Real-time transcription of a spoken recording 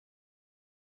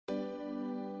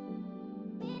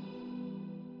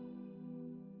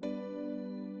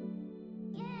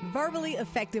Verbally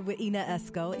Effective with Ina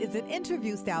Esco is an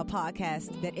interview-style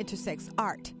podcast that intersects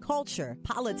art, culture,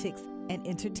 politics, and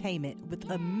entertainment with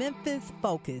a Memphis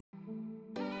focus.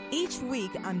 Each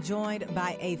week, I'm joined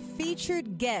by a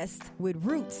featured guest with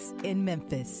roots in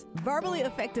Memphis. Verbally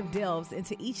Effective delves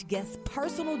into each guest's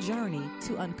personal journey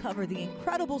to uncover the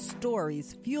incredible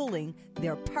stories fueling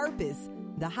their purpose,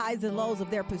 the highs and lows of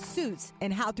their pursuits,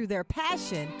 and how through their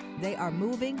passion, they are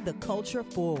moving the culture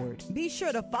forward. Be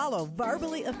sure to follow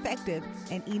Verbally Effective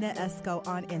and Ina Esco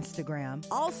on Instagram.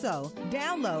 Also,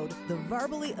 download the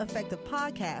Verbally Effective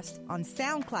podcast on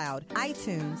SoundCloud,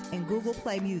 iTunes, and Google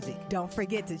Play Music. Don't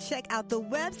forget to check out the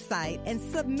website and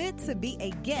submit to be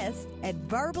a guest at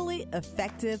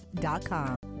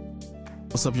verballyeffective.com.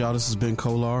 What's up, y'all? This is Ben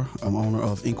Kolar. I'm owner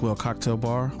of Inkwell Cocktail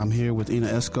Bar. I'm here with Ina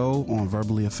Esco on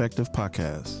Verbally Effective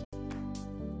Podcast.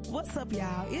 What's up,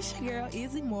 y'all? It's your girl,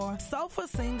 Izzy Moore, soulful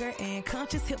singer and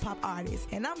conscious hip-hop artist.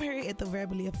 And I'm here at the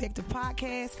Verbally Effective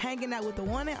Podcast, hanging out with the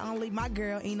one and only my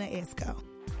girl, Ina Esco.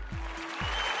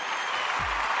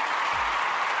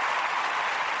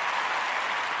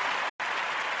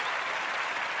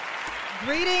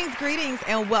 Greetings,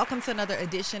 and welcome to another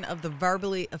edition of the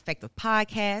Verbally Effective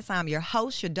Podcast. I'm your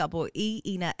host, your double E,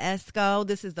 Ina Esco.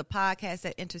 This is the podcast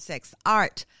that intersects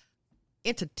art,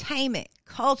 entertainment,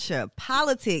 culture,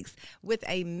 politics with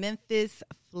a Memphis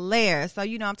flair. So,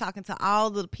 I'm talking to all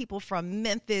the people from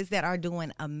Memphis that are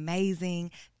doing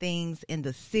amazing things in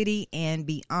the city and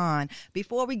beyond.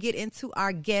 Before we get into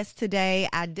our guest today,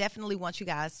 I definitely want you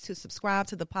guys to subscribe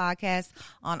to the podcast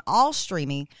on all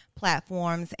streaming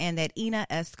platforms and that Ina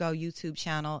Esco YouTube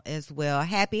channel as well.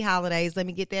 Happy holidays. Let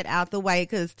me get that out the way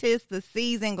because 'tis the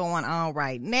season going on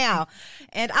right now.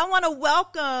 And I want to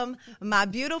welcome my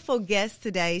beautiful guest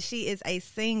today. She is a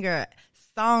singer,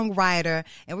 songwriter,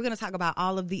 and we're going to talk about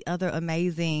all of the other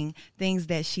amazing things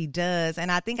that she does. And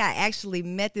I think I actually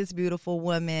met this beautiful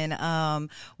woman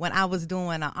when I was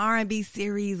doing an R&B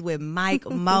series with Mike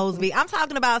Mosby. I'm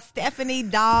talking about Stephanie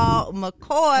Dahl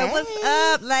McCoy. Hey. What's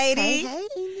up, lady? Hey.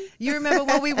 You remember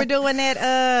when we were doing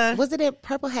that? Was it at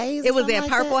Purple Haze? It was at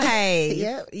like Purple that? Haze.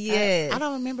 Yep. Yes. I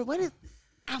don't remember what it.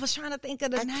 I was trying to think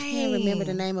of the I name. can't remember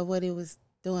the name of what it was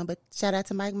doing, but shout out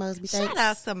to Mike Mosby. Thanks Shout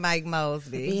out to Mike for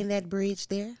Mosby. being that bridge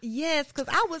there. Yes, because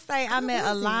I would say I met a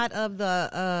was it? lot of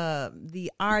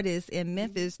the artists in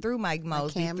Memphis through Mike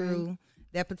Mosby, Cameron. through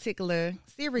that particular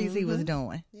series he was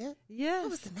doing. Yep. Yes.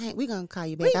 What was the name? We're going to call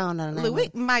you back. I don't know the name. Look, of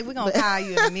it. Mike, we're going to call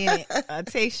you in a minute,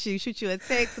 text you, shoot you a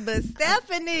text. But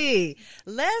Stephanie,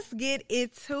 let's get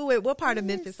into it. What part of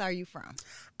Memphis are you from?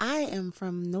 I am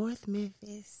from North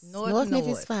Memphis. North.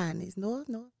 Memphis finest. North.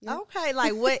 Yep. Okay,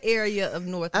 like what area of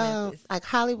North Memphis? Like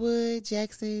Hollywood,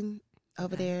 Jackson,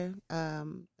 over there. I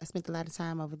spent a lot of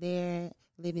time over there,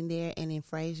 living there, and in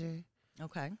Fraser.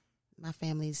 Okay. My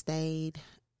family stayed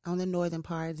on the northern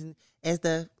parts, and as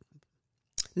the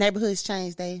neighborhoods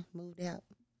changed, they moved out,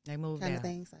 They moved kind out. of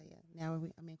thing. So now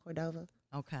I'm in Cordova,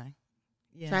 Okay.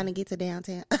 Yeah. trying to get to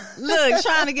downtown. Look,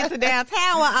 trying to get to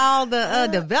downtown with all the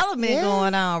development yeah.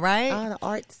 going on, right? All the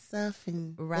art stuff,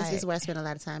 and Right. that's just where I spend a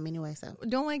lot of time anyway. So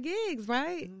Doing gigs,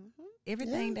 right?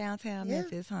 Everything Yeah. downtown Yeah,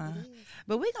 Memphis, huh? it is.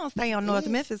 But we're going to stay on North is.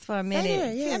 Memphis for a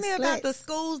minute. there, Tell me about the Slacks.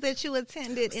 schools that you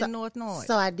attended in North.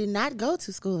 So I did not go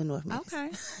to school in North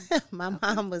Memphis. Okay. My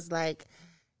mom was like,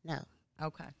 no.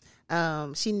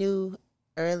 Okay. She knew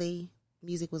early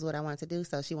music was what I wanted to do,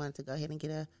 so she wanted to go ahead and get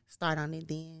a start on it.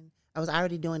 Then I was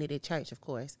already doing it at church, of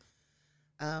course.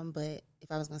 But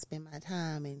if I was going to spend my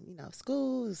time in,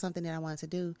 school is something that I wanted to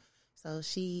do, so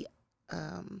she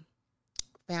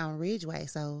found Ridgeway.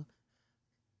 So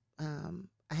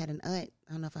I had an aunt.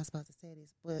 I don't know if I'm supposed to say this.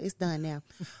 Well, it's done now.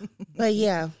 But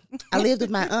yeah, I lived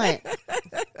with my aunt.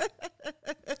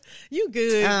 You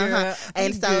good, girl.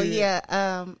 And You so, good.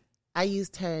 yeah, I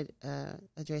used her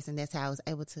address, and that's how I was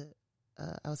able to,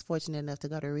 I was fortunate enough to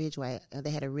go to Ridgeway. They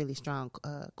had a really strong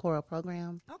choral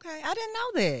program. Okay. I didn't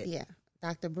know that. Yeah.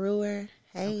 Dr. Brewer,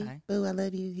 hey, Okay. boo, I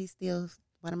love you. He's still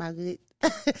one of my good,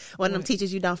 one of them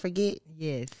teachers you don't forget.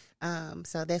 Yes.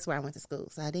 So that's where I went to school.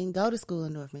 So I didn't go to school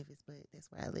in North Memphis, but that's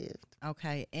where I lived.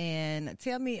 Okay. And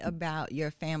tell me about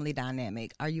your family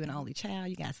dynamic. Are you an only child?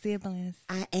 You got siblings?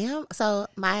 I am. So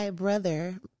my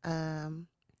brother,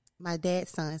 my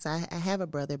dad's son, so I have a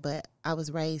brother, but I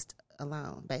was raised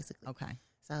alone, basically. Okay.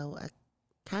 So I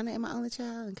kind of am my only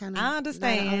child and kind of I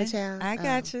understand. Not an only child. I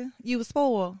got you. You was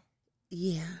spoiled.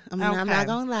 Yeah. I'm Okay. not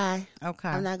going to lie. Okay.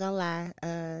 I'm not going to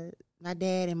lie. My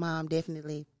dad and mom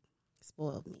definitely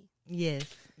spoiled me. Yes.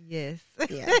 Yes.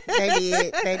 Yeah, they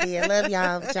did. They did. Love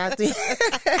y'all. Y'all did.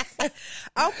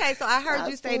 Okay, so I heard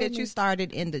you say that me. you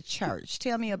started in the church.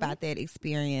 Tell me about that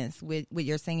experience with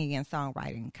your singing and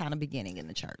songwriting, kind of beginning in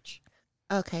the church.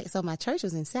 Okay, so my church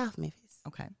was in South Memphis.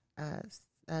 Okay.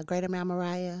 Greater Mount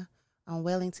Moriah on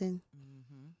Wellington.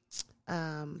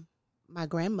 My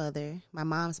grandmother, my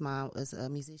mom's mom, was a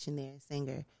musician there,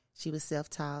 singer. She was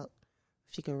self-taught.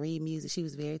 She could read music. She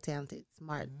was very talented,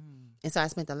 smart. And so I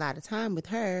spent a lot of time with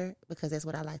her because that's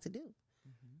what I like to do.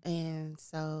 And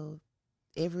so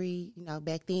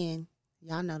back then,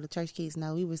 y'all know, the church kids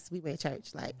know, we were at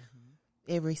church like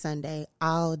every Sunday,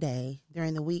 all day,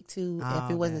 during the week too. All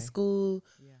if it wasn't day. school,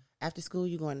 after school,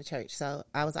 you going to church. So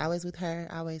I was always with her.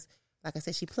 Always, like I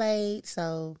said, she played.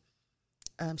 So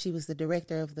she was the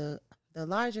director of the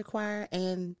larger choir,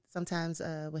 and sometimes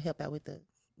would help out with the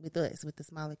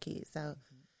smaller kids. So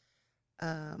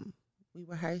we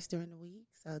rehearsed during the week.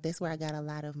 So that's where I got a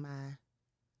lot of my,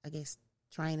 I guess,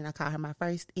 training. I call her my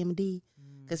first MD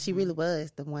because she really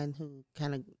was the one who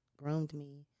kind of groomed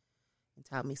me and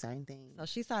taught me certain things. So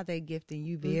she saw that gift in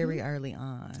you very early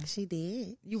on. She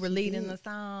did. You were leading the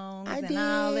songs I and did.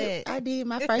 all that. I did.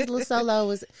 My first little solo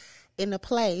was in a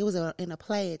play. It was in a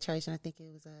play at church, and I think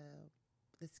it was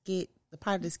the skit. The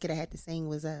part of the skit I had to sing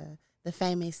was the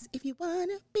famous "If You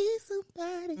Wanna Be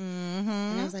Somebody,"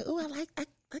 and I was like, "Oh,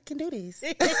 I can do this."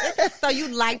 So you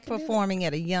liked performing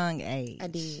at a young age. I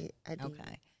did.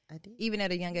 Okay. I did. Even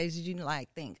at a young age, did you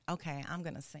think, okay, I'm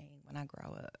gonna sing when I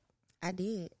grow up? I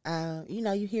did.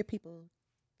 You hear people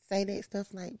say that stuff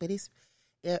but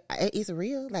it's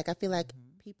real. Like, I feel like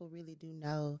people really do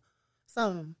know.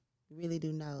 Some really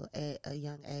do know at a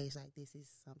young age. Like, this is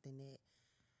something that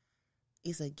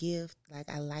is a gift. Like,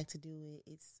 I like to do it.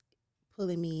 It's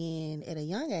pulling me in at a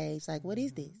young age. Like, what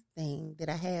is this thing that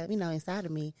I have, inside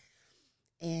of me?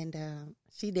 And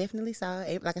she definitely saw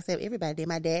it. Like I said, everybody did.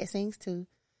 My dad sings too.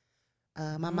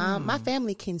 My mom, my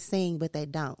family can sing, but they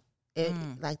don't.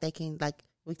 Like, they can, like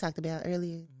we talked about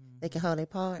earlier, they can hold their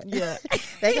part. Yeah.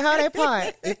 They can hold their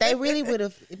part. If they really would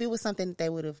have, if it was something that they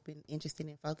would have been interested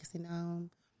in focusing on,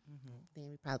 then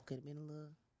we probably could have been a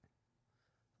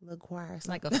little choir or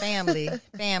something. Like a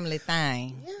family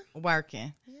thing.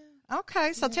 Working. Yeah.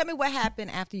 Okay. So tell me what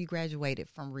happened after you graduated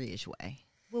from Ridgeway.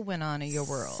 What went on in your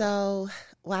world? So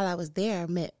while I was there, I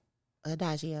met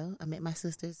Adagio. I met my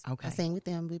sisters. Okay. I sang with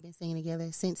them. We've been singing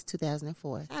together since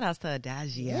 2004. Shout out to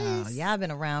Adagio. Yes. Y'all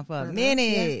been around for a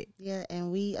minute. Yeah,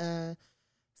 and we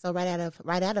so right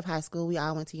out of high school, we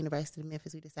all went to University of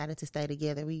Memphis. We decided to stay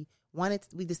together. We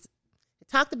just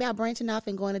talked about branching off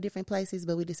and going to different places,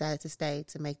 but we decided to stay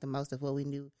to make the most of what we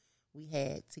knew we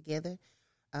had together.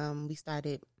 We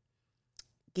started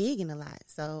gigging a lot.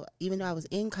 So even though I was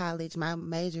in college, my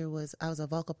major I was a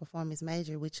vocal performance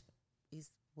major, which is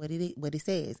what it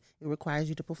says. It requires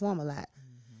you to perform a lot.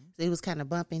 So it was kind of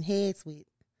bumping heads with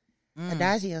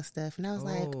Adagio stuff, and I was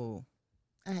like,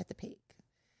 I had to pick.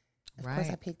 Of course,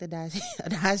 I picked Adagio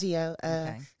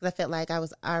because I felt like I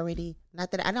was already,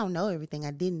 not that I don't know everything.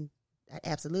 I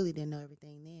absolutely didn't know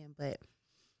everything then, but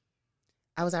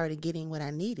I was already getting what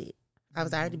I needed. I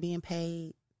was already being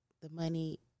paid the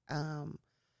money.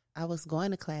 I was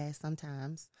going to class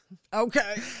sometimes.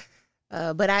 Okay.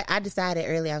 But I decided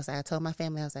early, I told my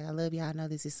family, I was like, I love y'all. I know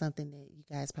this is something that you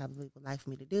guys probably would like for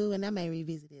me to do, and I may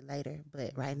revisit it later.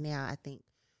 But right now, I think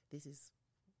this is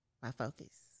my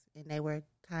focus. And they were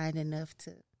kind enough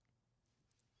to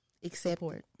accept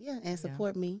support. And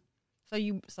support me. So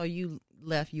you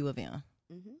left U of M.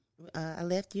 I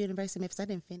left University of Memphis. I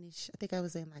didn't finish. I think I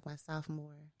was in like my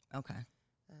sophomore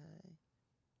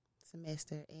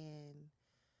semester, and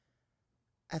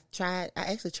I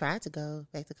actually tried to go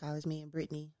back to college. Me and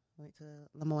Brittany went to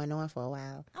Lemoyne-Norman for a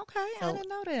while. Okay, so, I didn't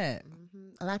know that.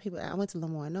 A lot of people. I went to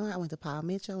Lemoyne-Norman. I went to Paul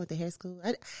Mitchell. I went to hair school.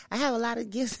 I have a lot of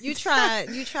gifts. You tried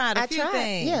a few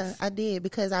things. Yeah, I did,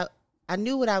 because I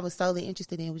knew what I was solely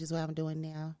interested in, which is what I'm doing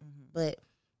now. But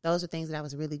those are things that I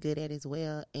was really good at as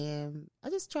well, and I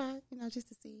just tried, just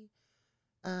to see.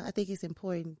 I think it's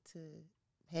important to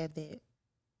have that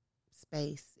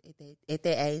space at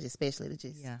that age, especially, to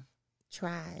just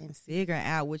try and see. Figuring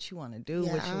out what you want to do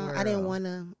with your world. I didn't want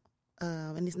to,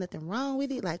 and there's nothing wrong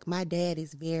with it. Like, my dad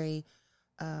is very,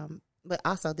 but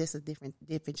also this is different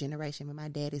generation. But my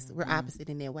dad is, we're opposite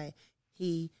in that way.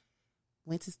 He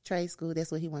went to trade school.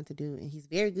 That's what he wanted to do, and he's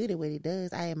very good at what he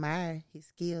does. I admire his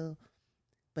skill,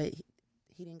 but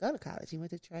he didn't go to college. He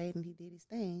went to trade and he did his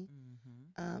thing,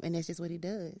 and that's just what he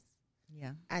does.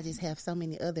 Yeah, I just have so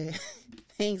many other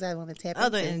things I want to tap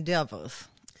other into. endeavors.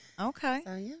 Okay.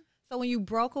 So yeah. So when you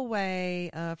broke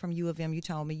away from U of M, you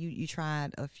told me you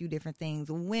tried a few different things.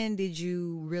 When did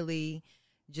you really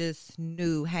just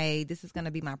knew, hey, this is going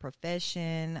to be my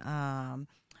profession?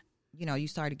 You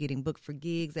started getting booked for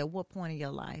gigs. At what point in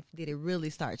your life did it really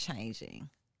start changing?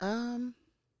 I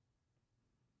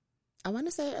want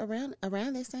to say around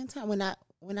that same time when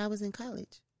I was in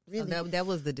college. Really, so that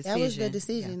was the decision. That was the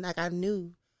decision. Yeah. Like I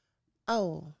knew,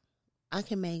 I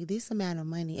can make this amount of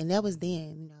money, and that was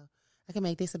then. I can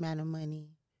make this amount of money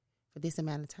for this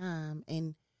amount of time,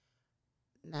 and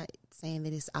not saying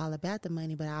that it's all about the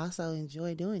money, but I also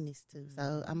enjoy doing this too. Mm-hmm.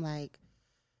 So I'm like,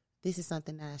 this is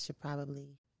something that I should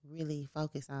probably really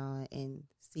focus on and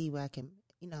see where I can,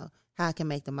 how I can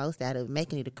make the most out of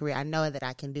making it a career. I know that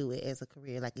I can do it as a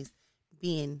career. Like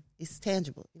it's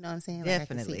tangible. You know what I'm saying?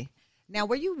 Definitely. Like now,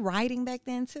 were you writing back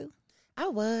then too? I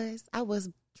was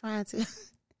trying to,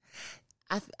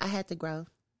 I had to grow,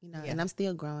 and I'm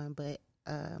still growing, but,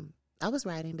 I was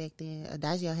writing back then.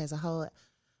 Adagio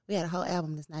we had a whole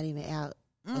album that's not even out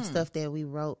of stuff that we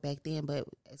wrote back then, but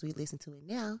as we listen to it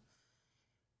now,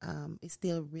 it's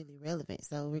still really relevant.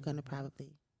 So we're going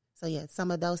to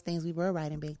some of those things we were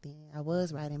writing back then, I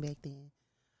was writing back then.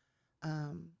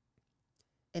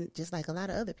 And just like a lot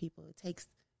of other people,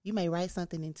 you may write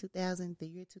something in the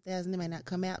year 2000, it may not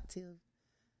come out till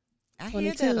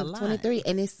 22, 23,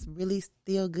 and it's really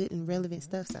still good and relevant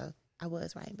stuff. So I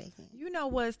was writing back then. You know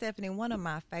what, Stephanie? One of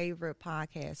my favorite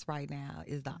podcasts right now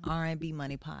is the R&B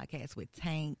Money podcast with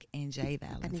Tank and Jay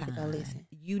Valentine. I need to go listen.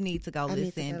 You need to go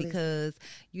listen because,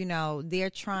 they're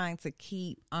trying to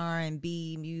keep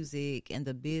R&B music and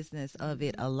the business of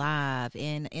it alive.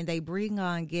 And they bring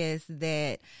on guests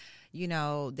that,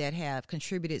 that have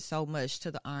contributed so much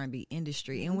to the R&B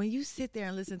industry. And when you sit there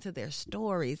and listen to their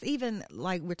stories, even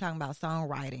like we're talking about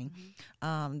songwriting,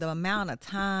 the amount of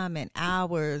time and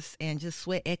hours and just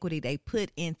sweat equity they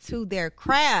put into their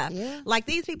craft. Yeah. Like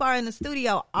these people are in the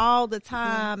studio all the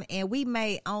time, and we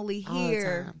may only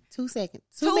hear 2 seconds.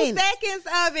 2 seconds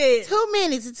of it. 2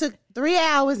 minutes. It took 3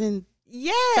 hours and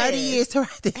 30 years to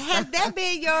write this. Has that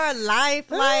been your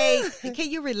life? Like, can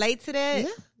you relate to that?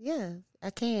 Yeah,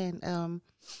 I can.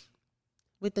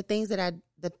 With the things that I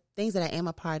am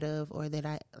a part of, or that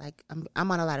I like,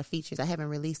 I'm on a lot of features. I haven't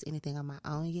released anything on my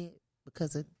own yet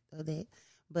because of that.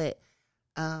 But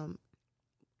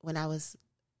when I was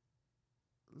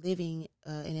living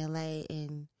in LA,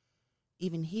 and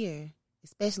even here,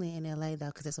 especially in LA though,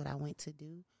 because that's what I went to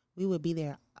do, we would be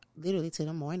there literally till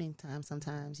the morning time.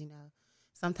 Sometimes,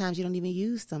 sometimes you don't even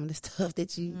use some of the stuff that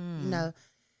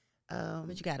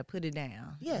but you got to put it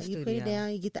down. Yeah, you put it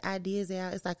down. You get the ideas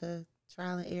out. It's like a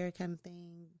trial and error kind of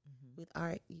thing. With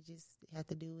art, you just have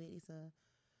to do it. It's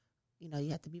you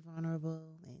have to be vulnerable,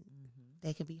 and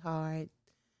that can be hard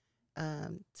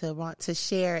to want to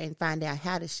share and find out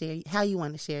how you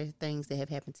want to share things that have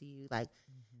happened to you, like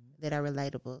that are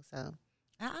relatable. So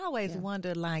I always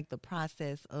wonder, like, the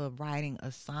process of writing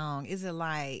a song. Is it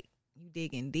like you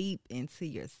digging deep into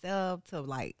yourself to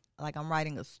like I'm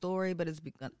writing a story, but it's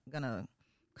gonna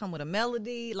come with a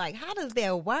melody? Like, how does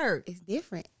that work? It's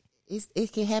different.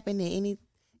 It can happen in any.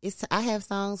 I have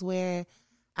songs where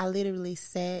I literally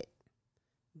sat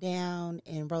down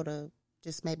and wrote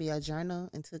just maybe a journal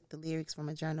and took the lyrics from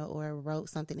a journal, or wrote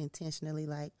something intentionally,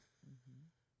 like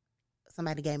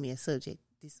somebody gave me a subject.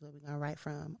 This is what we're gonna write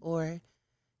from. Or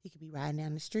you could be riding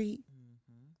down the street,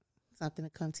 something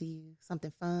to come to you,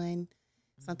 something fun,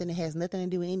 something that has nothing to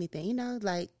do with anything,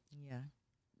 like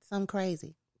something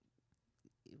crazy,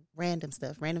 random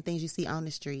stuff, random things you see on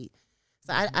the street.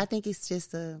 So I think it's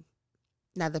just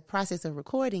now the process of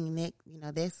recording that,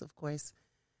 that's of course,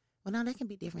 well, no, that can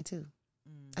be different too.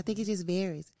 I think it just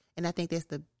varies. And I think that's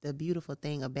the beautiful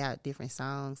thing about different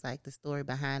songs, like the story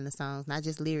behind the songs, not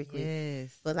just lyrically,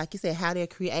 but like you said, how they're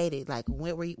created. Like,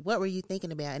 what were you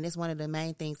thinking about? And it's one of the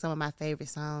main things. Some of my favorite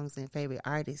songs and favorite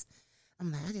artists,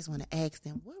 I'm like, I just want to ask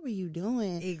them, what were you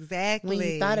doing exactly when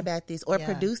you thought about this? Or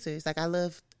producers, like I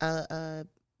love.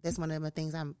 That's one of the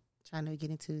things I'm trying to get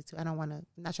into too. I'm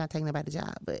not trying to take nobody's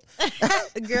job, but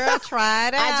girl, try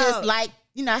it out. I just like,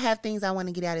 I have things I want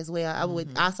to get out as well. I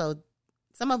would also.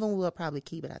 Some of them will probably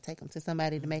keep it. I'll take them to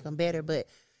somebody to make them better. But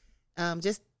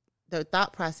just the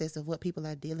thought process of what people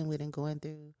are dealing with and going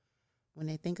through when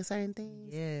they think of certain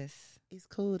things. Yes. It's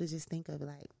cool to just think of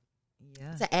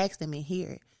to ask them and hear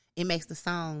it. It makes the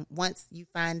song, once you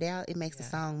find out, it makes the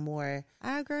song more.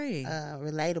 I agree.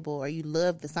 Relatable, or you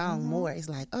love the song more. It's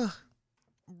like,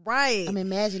 right. I'm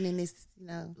imagining this,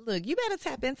 Look, you better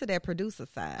tap into that producer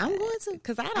side. I'm going to.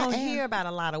 Because I don't hear about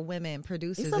a lot of women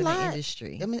producers in the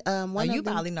industry. I mean, you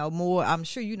probably know more. I'm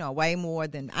sure you know way more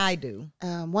than I do.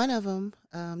 One of them,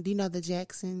 do you know the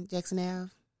Jackson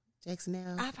Ave? Jackson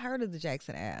Ave? I've heard of the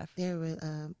Jackson Ave. They're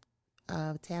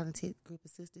talented group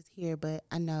of sisters here, but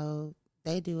I know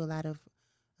they do a lot of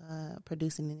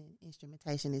producing and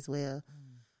instrumentation as well.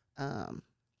 And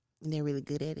they're really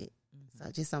good at it.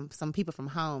 So just some people from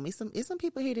home. It's some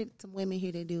people here some women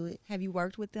here that do it. Have you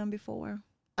worked with them before?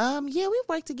 Yeah, we've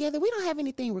worked together. We don't have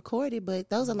anything recorded, but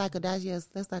those are like Adagios.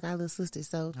 That's like our little sisters.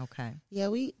 So Okay. yeah,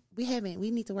 we haven't.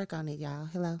 We need to work on it, y'all.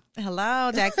 Hello,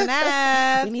 Jackson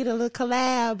Ave. We need a little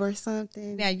collab or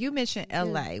something. Now, you mentioned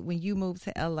LA. When you moved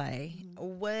to LA,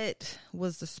 what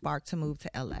was the spark to move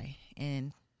to LA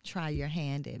and try your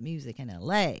hand at music in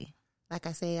LA? Like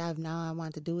I said, I've known I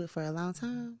wanted to do it for a long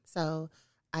time. So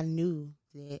I knew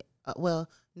that,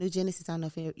 New Genesis, I don't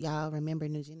know if y'all remember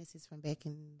New Genesis from back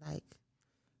in like,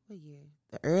 what year?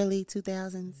 The early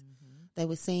 2000s. They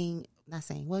would sing,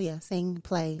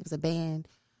 play. It was a band.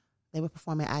 They would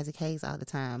perform at Isaac Hayes all the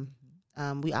time.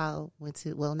 We all went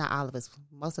to, not all of us,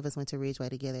 most of us went to Ridgeway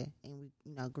together, and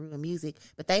we, grew in music.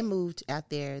 But they moved out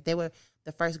there. They were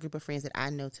the first group of friends that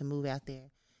I know to move out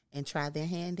there and try their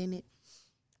hand in it.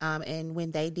 And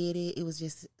when they did it, it was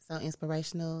just so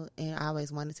inspirational, and I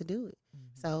always wanted to do it.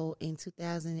 So in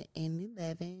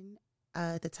 2011,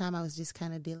 at the time, I was just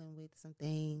kind of dealing with some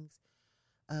things.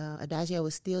 Adagio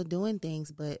was still doing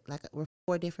things, but like we're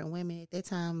 4 different women. At that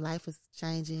time, life was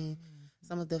changing.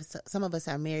 Some of us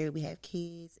are married. We have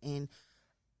kids, and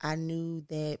I knew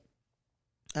that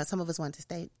some of us wanted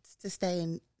to stay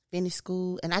and finish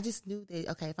school. And I just knew that,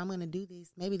 okay, if I'm going to do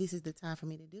this, maybe this is the time for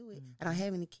me to do it. I don't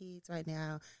have any kids right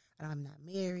now. I'm not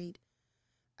married.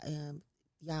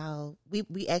 Y'all,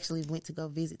 we actually went to go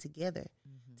visit together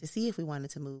to see if we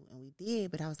wanted to move, and we did.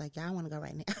 But I was like, y'all, I want to go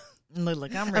right now.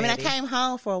 Look, I'm ready. I came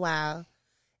home for a while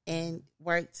and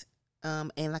worked,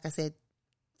 and like I said,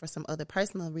 for some other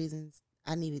personal reasons,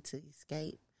 I needed to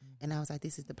escape. And I was like,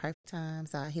 this is the perfect time.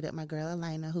 So I hit up my girl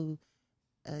Elena, who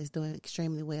is doing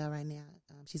extremely well right now.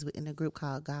 She's in a group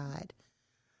called God,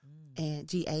 and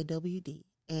GAWD,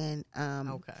 and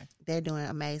they're doing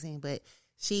amazing. But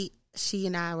she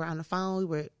and I were on the phone. We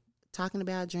were talking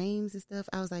about dreams and stuff.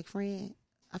 I was like, friend,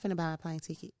 I'm finna buy a plane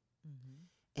ticket.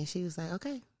 And she was like,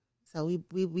 okay. So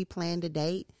we planned a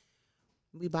date.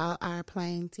 We bought our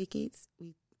plane tickets.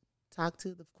 We talked to,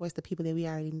 of course, the people that we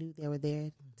already knew that were there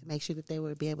to make sure that they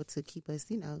would be able to keep us,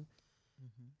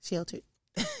 sheltered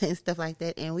and stuff like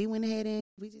that. And we went ahead and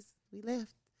we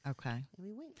left. Okay. And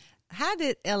we went. How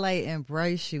did LA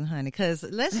embrace you, honey? Because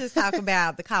let's just talk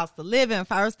about the cost of living,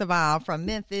 first of all, from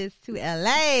Memphis to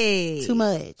LA. Too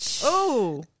much.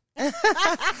 Ooh.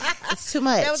 It's too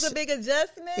much. That was a big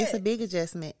adjustment. It's a big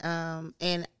adjustment.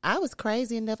 And I was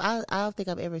crazy enough. I don't think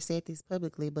I've ever said this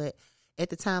publicly, but at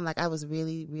the time, like, I was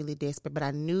really, really desperate. But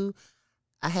I knew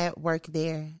I had work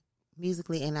there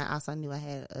musically, and I also knew I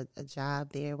had a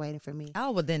job there waiting for me.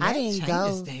 Oh, well, then that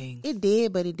changes things. It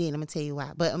did, but it didn't. I'm going to tell you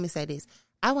why. But let me say this.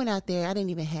 I went out there. I didn't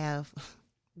even have,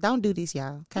 don't do this,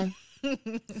 y'all, okay?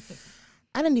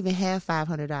 I didn't even have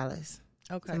 $500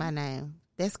 to my name.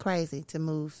 That's crazy to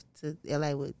move to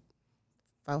LA with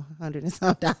 $400 and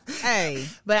something. Hey.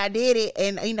 But I did it,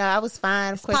 and, I was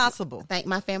fine. It's possible. Thank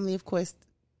my family, of course,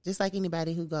 just like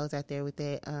anybody who goes out there with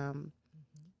that.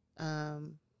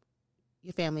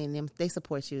 Your family and them, they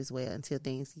support you as well until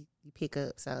things you pick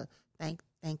up. So thank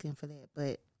them for that.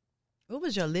 But what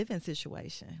was your living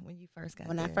situation when you first got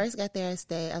there? When I first got there,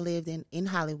 I lived in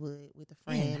Hollywood with a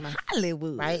friend.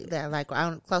 Hollywood? Right there, like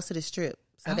close to the Strip.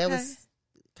 So that was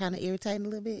kind of irritating a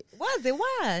little bit. Was it?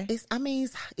 Why?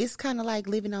 It's kind of like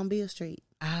living on Beale Street.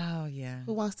 Oh, yeah.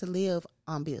 Who wants to live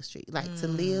on Beale Street? Like to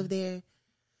live there,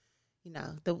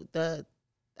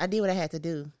 I did what I had to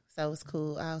do. So it was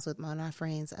cool. I was with one of my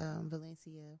friends,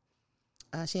 Valencia.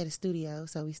 She had a studio,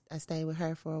 so I stayed with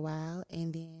her for a while.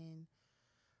 And then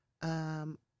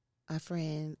our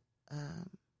friend,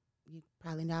 you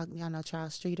probably y'all know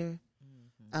Charles Streeter.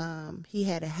 He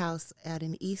had a house out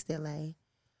in East LA.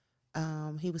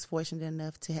 He was fortunate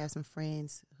enough to have some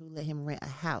friends who let him rent a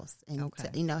house.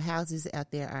 And houses out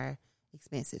there are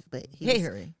expensive, but he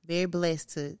was very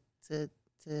blessed to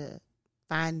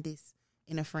find this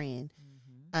in a friend.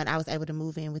 And I was able to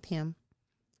move in with him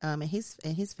and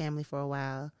his family for a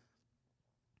while.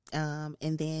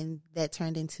 And then that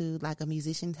turned into like a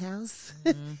musician's house.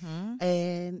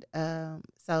 And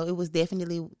so it was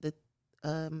definitely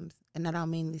and I don't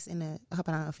mean this I hope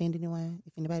I don't offend anyone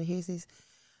if anybody hears this,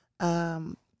 a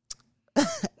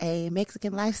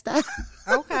Mexican lifestyle.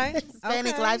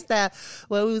 Hispanic lifestyle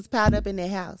where we was piled up in their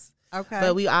house.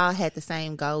 But we all had the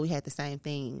same goal. We had the same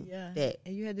thing. Yeah.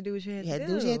 And you had to do what you had to do. You had to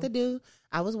do what you had to do.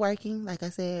 I was working, like I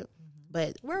said.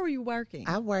 But where were you working?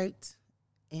 I worked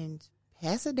in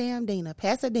Pasadena.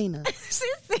 She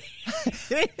said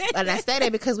And I say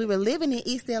that because we were living in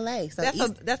East LA. So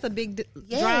that's a big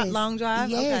drive, long drive.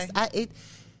 Yes, Okay.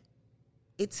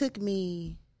 It took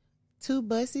me 2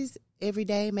 buses every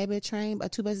day, maybe a train, or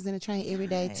 2 buses and a train every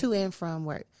day to and from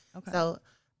work. Okay. So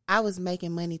I was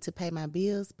making money to pay my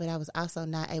bills, but I was also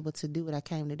not able to do what I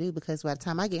came to do because by the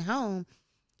time I get home,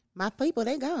 my people,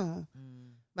 they gone.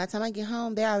 By the time I get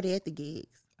home, they're already at the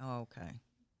gigs. Oh, okay.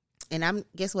 And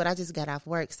guess what? I just got off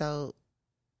work, so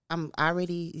I'm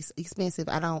already expensive.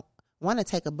 I don't want to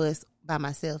take a bus by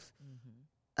myself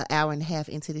an hour and a half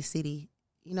into the city.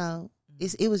 You know,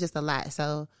 it was just a lot.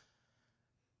 So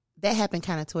that happened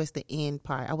kind of towards the end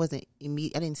part. I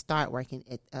didn't start working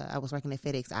at. I was working at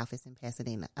FedEx office in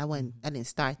Pasadena. I didn't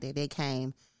start there. They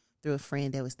came through a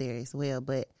friend that was there as well.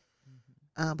 But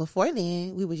before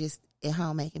then, we were just at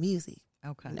home making music.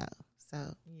 Okay. You know, so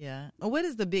yeah. What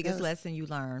is the biggest lesson you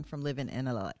learned from living in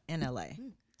LA?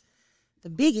 The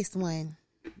biggest one,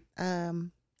 I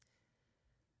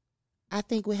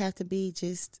think would have to be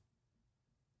just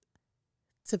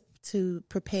to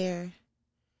prepare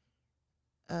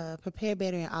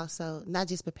better, and also not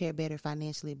just prepare better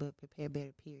financially, but prepare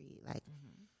better, period. Like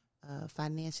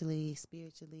financially,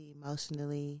 spiritually,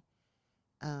 emotionally,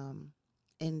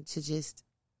 and to just,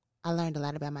 I learned a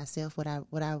lot about myself, what I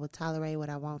would tolerate, what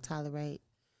I won't tolerate.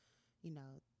 You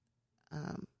know,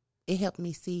 it helped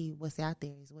me see what's out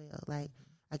there as well. Like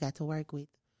I got to work with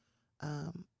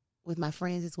my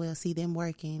friends as well, see them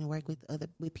working and work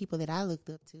with people that I looked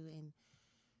up to, and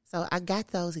so I got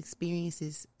those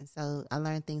experiences, and so I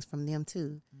learned things from them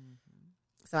too.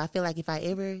 So I feel like if I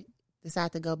ever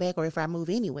decide to go back, or if I move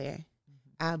anywhere,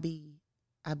 I'll be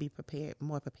prepared,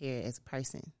 more prepared as a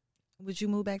person. Would you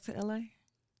move back to LA?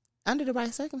 Under the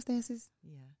right circumstances,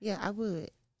 yeah, I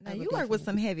would. Now, you work with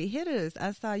some heavy hitters.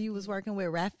 I saw you was working with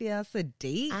Raphael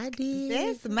Sadiq. I did.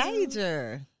 That's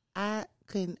major. I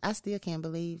still can't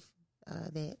believe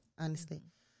that, honestly.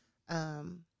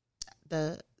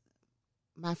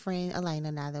 My friend Elena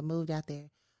and I that moved out there,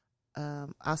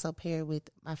 also paired with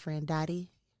my friend Dottie.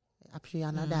 I'm sure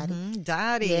y'all know Dottie.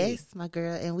 Dottie. Yes, my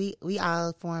girl. And we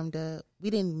all formed we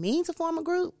didn't mean to form a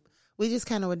group. We just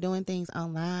kind of were doing things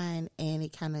online, and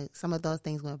it kind of, some of those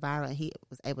things went viral, and he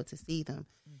was able to see them.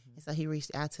 And so he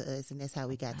reached out to us, and that's how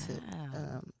we got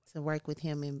to work with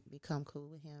him and become cool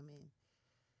with him. And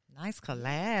nice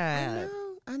collab.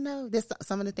 I know. There's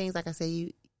some of the things, like I said,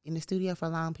 you in the studio for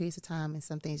long periods of time, and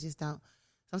some things just don't,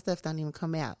 some stuff don't even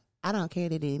come out. I don't care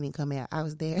that it didn't even come out. I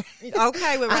was there.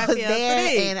 Okay, with Raphael I was there,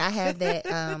 Sadiq. and I have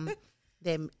that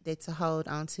that to hold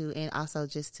on to, and also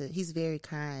just to, he's very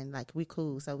kind. Like, we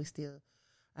cool, so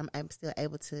I'm still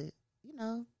able to, you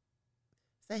know,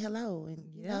 say hello and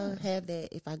you know, have that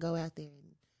if I go out there,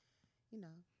 and you know.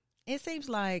 It seems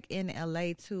like in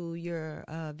LA too, you're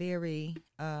very,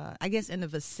 I guess, in the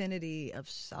vicinity of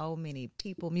so many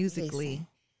people musically. Listen,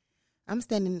 I'm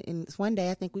standing in one day.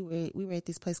 I think we were at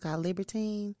this place called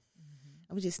Libertine.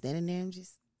 I was just standing there and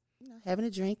just, you know, having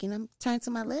a drink, and I'm turned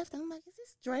to my lest, and I'm like, "Is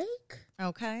this Drake?"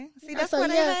 Okay, see, You know, that's so where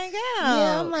they hang out.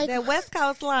 Yeah, I'm like, that West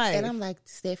Coast life. and I'm like,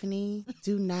 Stephanie,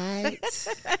 do not,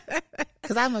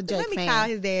 because I'm a Drake Let me fan. call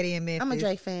his daddy in Memphis. I'm a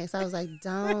Drake fan, so I was like,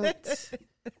 don't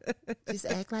just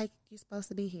act like you're supposed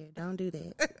to be here. Don't do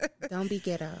that. Don't be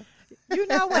ghetto. You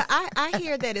know what? I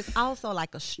hear that it's also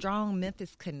like a strong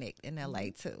Memphis connect in LA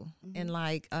too. And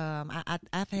like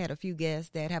I've had a few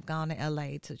guests that have gone to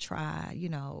LA to try, you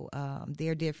know,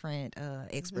 their different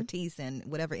expertise in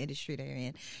whatever industry they're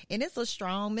in. And it's a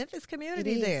strong Memphis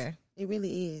community there. It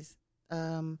really is.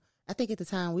 I think at the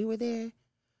time we were there,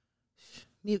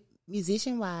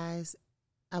 musician wise,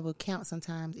 I would count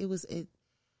sometimes. It was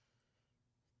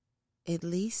at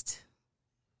least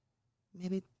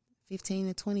maybe 15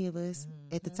 to 20 of us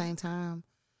at the same time.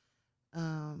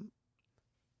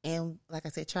 And like I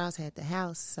said, Charles had the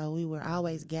house, so we were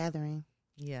always gathering.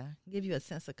 Yeah, give you a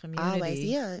sense of community. Always,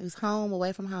 yeah. It was home,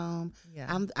 away from home.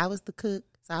 Yeah. I was the cook,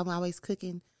 so I'm always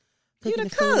cooking. You the the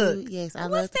cook? Food. Yes, I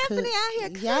What's love to Stephanie cook. out here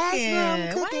cooking? Yes, girl,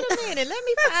 I'm cooking. Wait a minute, let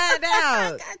me find out.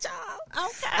 I got y'all.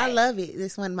 Okay. I love it.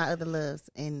 It's one of my other loves.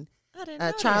 And I didn't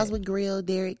know Charles that. would grill,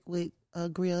 Derek would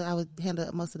grill. I would handle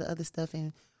most of the other stuff,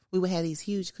 and we would have these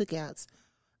huge cookouts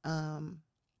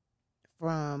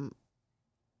from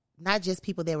not just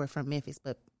people that were from Memphis,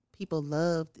 but people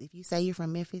loved, if you say you're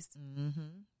from Memphis,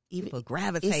 even People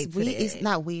gravitate to that. It's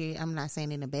not weird. I'm not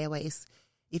saying it in a bad way. It's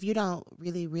if you don't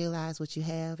really realize what you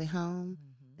have at home,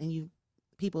 and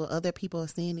other people are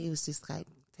seeing it, it was just like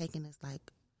taking us like,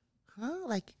 huh?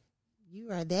 Like,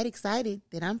 you are that excited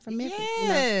that I'm from Memphis.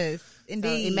 Yes, you know?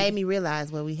 indeed. So it made me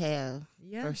realize what we have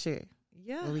for sure.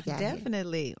 Yeah, when we got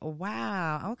definitely.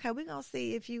 Wow. Okay, we're gonna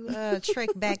see if you trek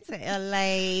back to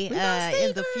LA here.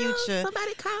 in the future.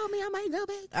 Somebody call me, I might go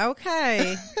back.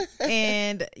 Okay.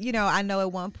 And I know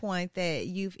at one point that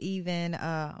you've even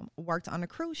worked on a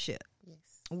cruise ship. Yes.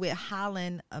 With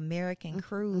Holland American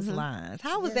Cruise Lines.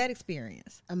 How was Yeah. that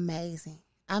experience? Amazing.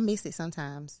 I miss it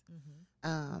sometimes.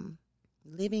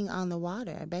 Living on the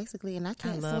water, basically, and I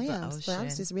can't love the swim. So I ocean.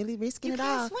 was just really risking You it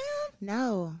can't all. swim?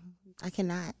 No, I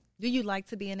cannot. Do you like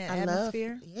to be in that I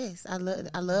atmosphere? I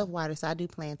love water, so I do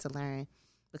plan to learn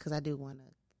because I do want to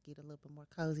get a little bit more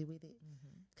cozy with it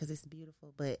because it's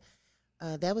beautiful. But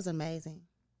that was amazing,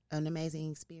 an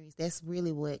amazing experience. That's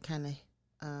really what kind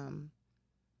of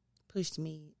pushed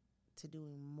me to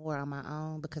doing more on my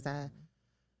own because I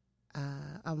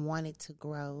wanted to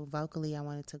grow vocally. I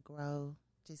wanted to grow,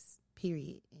 just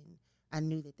period, and I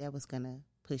knew that was gonna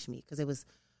push me because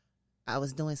I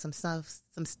was doing some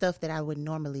stuff that I wouldn't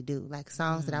normally do, like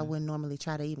songs that I wouldn't normally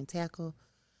try to even tackle.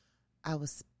 I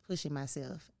was pushing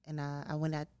myself, and I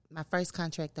went out. My first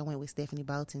contract, I went with Stephanie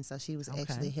Bolton, so she was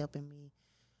actually helping me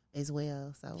as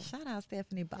well. So shout out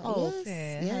Stephanie Bolton.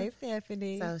 Yes, Hey,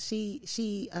 Stephanie. So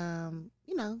she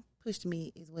pushed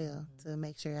me as well to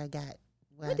make sure I got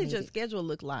what did your schedule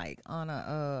look like on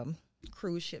a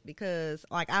cruise ship? Because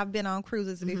I've been on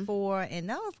cruises before, and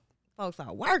those folks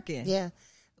are working. Yeah.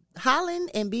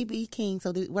 Holland and BB King,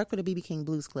 so they work for the BB King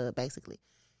Blues Club, basically.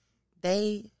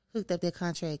 They hooked up their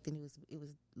contract, and it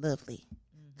was lovely.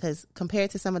 Because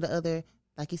compared to some of the other,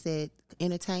 like you said,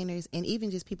 entertainers, and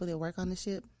even just people that work on the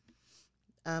ship,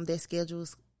 their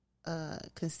schedules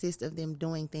consist of them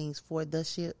doing things for the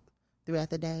ship throughout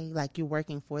the day, like you're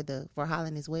working for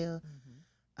Holland as well.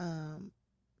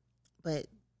 But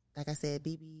like I said,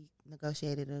 BB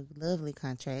negotiated a lovely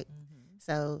contract.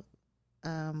 So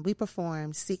we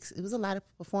performed it was a lot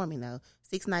of performing though.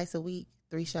 6 nights a week,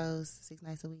 3 shows, 6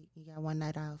 nights a week. You got 1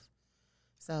 night off.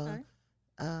 So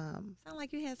sound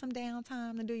like you had some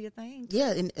downtime to do your thing.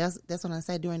 Yeah, and that's what I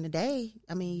say during the day.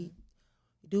 I mean,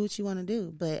 do what you want to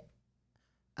do. But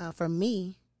for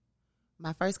me,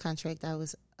 my first contract, I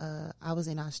was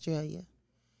in Australia,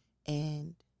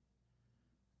 and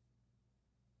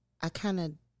I kind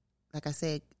of, like I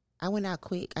said, I went out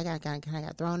quick. I got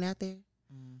thrown out there,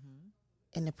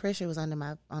 and the pressure was on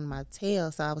my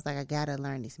tail. So I was like, I gotta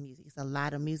learn this music. It's a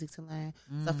lot of music to learn.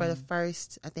 So for the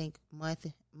first, I think month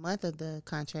of the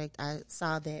contract, I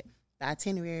saw that the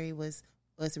itinerary was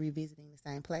us revisiting the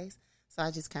same place. So I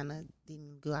just kind of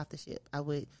didn't go off the ship. I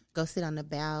would go sit on the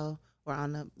bow or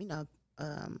on the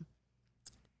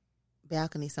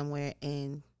balcony somewhere,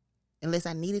 and unless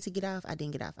I needed to get off, I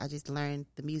didn't get off. I just learned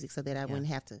the music so that I wouldn't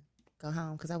have to go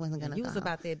home because I wasn't going to go You was home.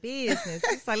 about that business.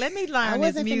 It's like, let me learn I this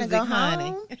wasn't music, go honey.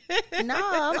 home. No,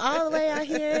 I'm all the way out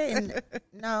here, and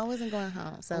no, I wasn't going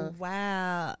home. So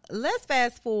wow. Let's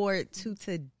fast forward to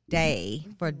today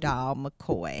for Doll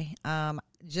McCoy.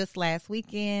 Just last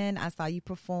weekend, I saw you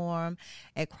perform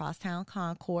at Crosstown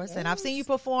Concourse, and I've seen you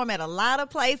perform at a lot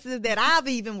of places that I've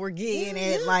even were gigging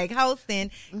at, like hosting.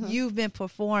 You've been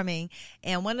performing,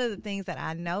 and one of the things that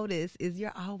I noticed is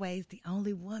you're always the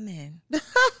only woman.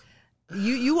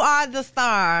 You are the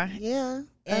star. Yeah.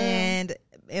 And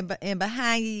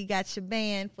behind you got your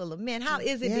band full of men. How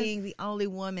is it being the only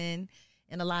woman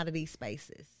in a lot of these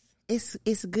spaces?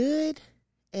 It's good,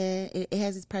 and it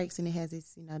has its perks and it has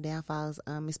its downfalls.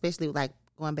 Especially like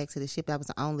going back to the ship, I was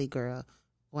the only girl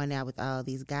going out with all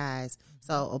these guys.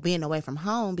 So being away from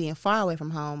home, being far away from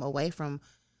home, away from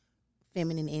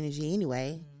feminine energy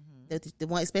anyway. The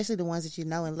one, especially the ones that you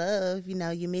know and love,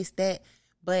 you miss that.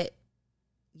 But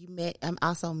I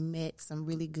also met some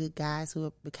really good guys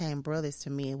who became brothers to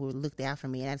me and who looked out for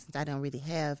me. And since I don't really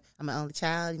I'm an only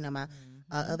child, my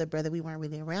other brother, we weren't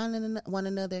really around one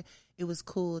another. It was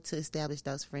cool to establish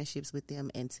those friendships with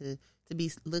them and to be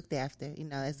looked after.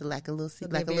 As like a little So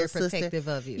like a they're little very sister. protective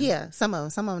of you. Yeah, some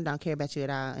of them don't care about you at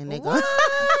all, and they go. What?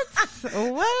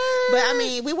 But I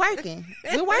mean, we're working.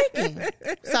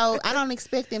 So I don't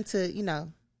expect them to,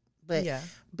 But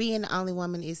being the only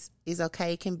woman is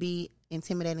okay. It can be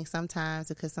intimidating sometimes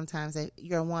because sometimes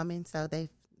you're a woman, so they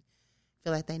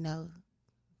feel like they know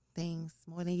things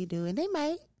more than you do, and they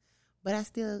might. But I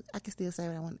can still say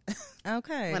what I want.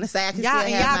 Okay. Want to say I can y'all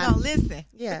still have gonna listen.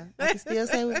 Yeah, I can still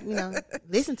say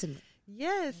listen to me.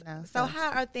 Yes. So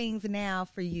how are things now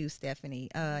for you, Stephanie?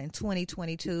 In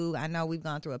 2022, I know we've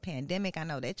gone through a pandemic. I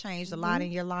know that changed a lot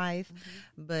in your life.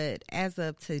 But as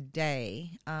of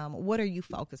today, what are you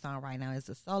focused on right now? Is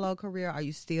it a solo career? Are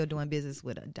you still doing business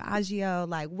with Adagio?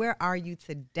 Like, where are you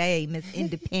today, Miss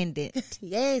Independent?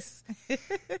 Yes.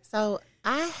 So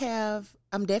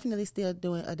I'm definitely still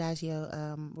doing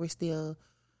Adagio. We're still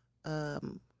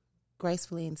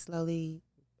gracefully and slowly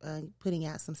putting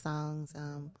out some songs,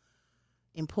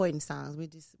 important songs.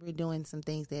 We're doing some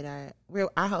things that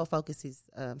our whole focus is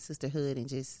sisterhood and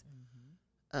just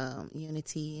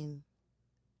unity and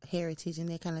heritage and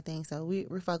that kind of thing. So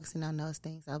we're focusing on those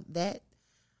things. So that,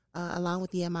 along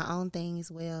with my own thing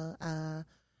as well.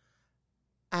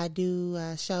 I do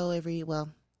a show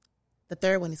the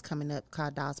third one is coming up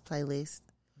called Dolls Playlist.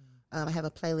 I have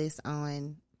a playlist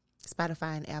on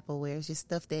Spotify and Apple where it's just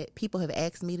stuff that people have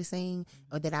asked me to sing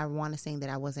or that I want to sing that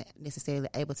I wasn't necessarily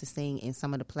able to sing in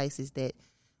some of the places that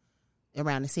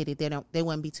around the city. They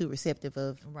wouldn't be too receptive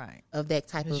of that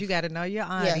type of. You got to know your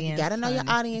audience. Yeah, you got to know your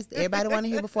audience. Everybody want to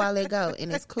hear before I let go,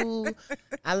 and it's cool.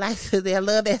 I love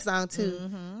that song too.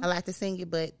 I like to sing it,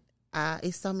 but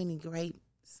it's so many great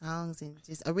songs and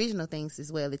just original things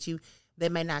as well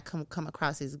that may not come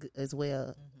across as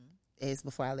well as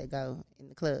Before I Let Go in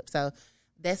the club. So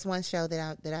that's one show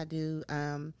that I do.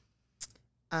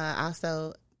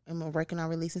 Also, I'm working on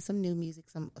releasing some new music,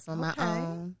 some of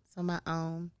my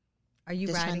own. Are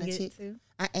you writing it too?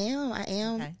 I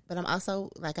am. Okay. But I'm also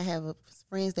I have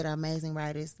friends that are amazing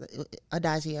writers,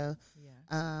 Adagio.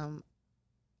 Yeah.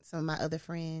 Some of my other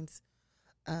friends.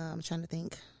 I'm trying to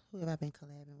think, who have I been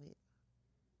collabing with?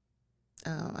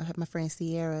 I have my friend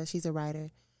Sierra. She's a writer.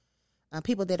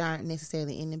 People that aren't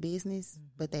necessarily in the business,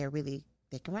 but they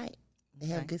can write. They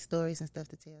have good stories and stuff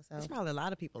to tell. So there's probably a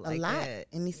lot of people like that.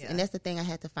 And that's the thing I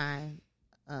had to find.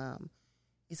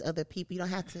 Is other people. You don't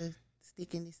have to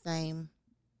stick in the same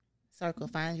circle.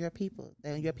 Find your people.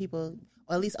 And your people,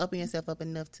 or at least open yourself up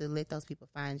enough to let those people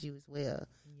find you as well.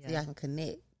 So y'all can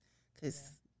connect.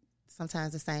 Because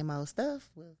sometimes the same old stuff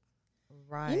will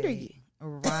hinder you.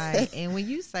 Right. And when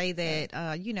you say that,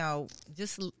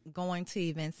 just going to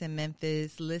events in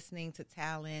Memphis, listening to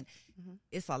talent,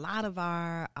 it's a lot of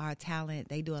our talent.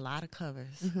 They do a lot of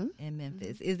covers in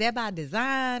Memphis. Is that by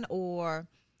design, or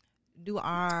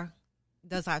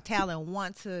does our talent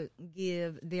want to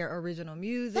give their original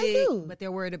music, they do, but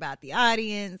they're worried about the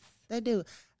audience? They do.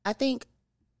 I think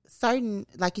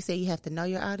like you said, you have to know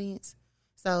your audience.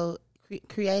 So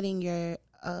creating your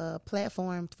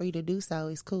platform for you to do so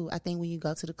is cool. I think when you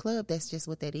go to the club, that's just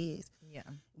what that is. Yeah.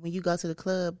 When you go to the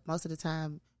club, most of the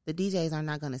time, the DJs are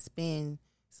not going to spin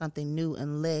something new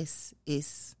unless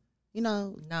it's,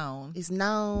 known. It's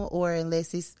known, or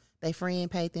unless it's their friend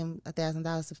paid them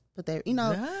 $1,000 to put their,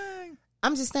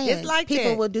 I'm just saying, it's like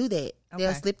people that. will do that. Okay.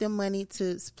 They'll slip them money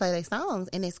to play their songs,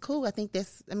 and it's cool. I think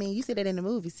you see that in the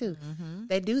movies too.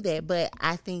 They do that, but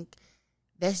I think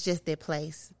that's just their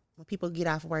place. When people get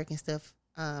off work and stuff,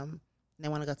 they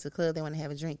want to go to the club, they want to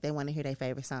have a drink, they want to hear their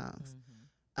favorite songs.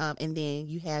 And then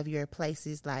you have your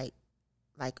places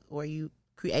or you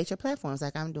create your platforms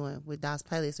like I'm doing with Dolls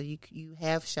Playlist, so you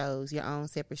have shows, your own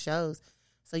separate shows,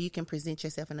 so you can present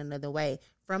yourself in another way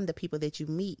from the people that you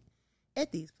meet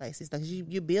at these places. Like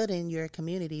you're building your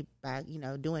community by,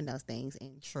 doing those things.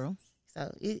 And true.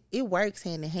 So it works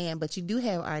hand in hand, but you do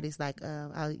have artists like,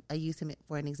 I use him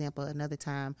for an example another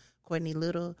time, Courtney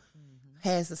Little,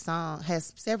 has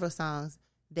several songs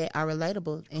that are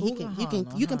relatable, and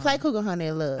you can play Cougar Hunter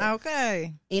in love.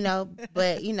 Okay.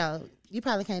 But you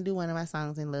probably can't do one of my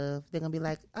songs in love. They're gonna be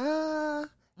like,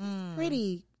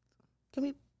 pretty.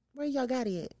 Where y'all got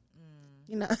it?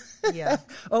 Yeah.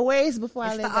 Or where is Before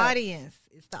I Let Go?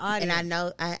 It's the audience. And I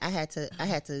know I had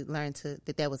to learn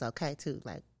that was okay too.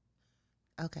 Like,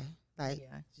 okay,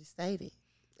 just say it.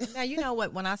 Now, you know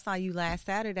what? When I saw you last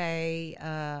Saturday,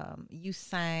 you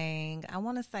sang, I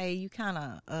want to say you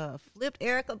kind of flipped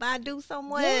Erykah Badu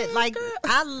somewhat. Yes, girl.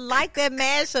 I like that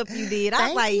mashup you did. I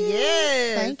was like, you.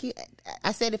 yes. Thank you.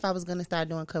 I said if I was going to start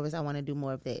doing covers, I want to do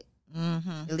more of that.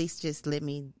 At least just let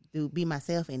me be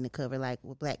myself in the cover. Like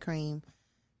with Black Cream,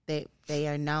 they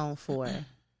are known for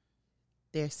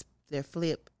their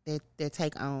flip, their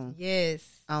take on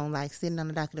like Sitting on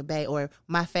the Dock of the Bay, or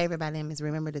my favorite by them is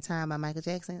Remember the Time by Michael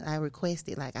Jackson. I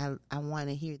requested, like, I want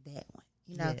to hear that one,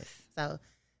 Yes. So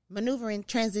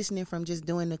transitioning from just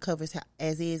doing the covers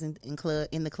as is in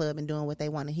the club and doing what they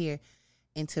want to hear,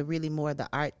 into really more of the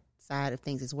art side of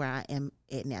things is where I am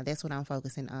at now. That's what I'm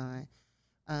focusing on.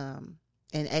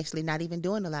 And actually not even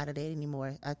doing a lot of that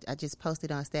anymore. I just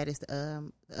posted on status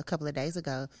a couple of days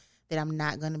ago that I'm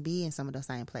not going to be in some of those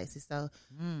same places. So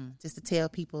just to tell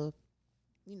people,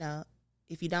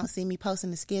 if you don't see me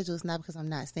posting the schedule, it's not because I'm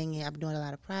not singing. I'm doing a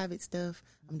lot of private stuff.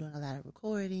 I'm doing a lot of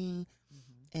recording.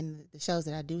 And the shows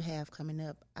that I do have coming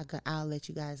up, I'll let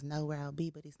you guys know where I'll be,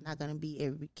 but it's not going to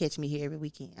be catch me here every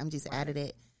weekend. I'm just out of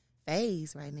that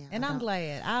phase right now. And I'm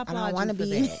glad. I I applaud don't you want to for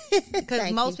be that. Because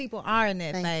Thank most you. people are in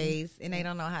that Thank you. phase, and they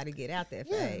don't know how to get out that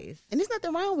phase. And there's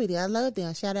nothing wrong with it. I love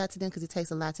them. Shout out to them because it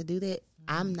takes a lot to do that.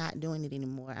 I'm not doing it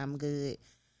anymore. I'm good.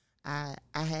 I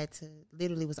had to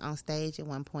literally was on stage at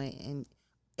one point and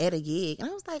at a gig, and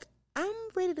I was like, I'm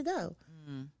ready to go.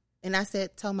 And I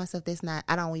told myself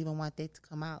I don't even want that to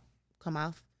come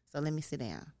off. So let me sit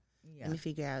down. Yeah. Let me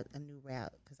figure out a new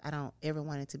route because I don't ever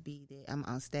want it to be that I'm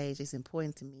on stage. It's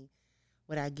important to me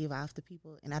what I give off to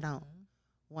people, and I don't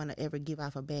want to ever give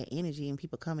off a bad energy and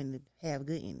people coming to have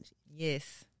good energy.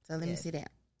 Yes. So let me sit down.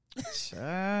 Sure.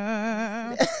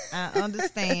 I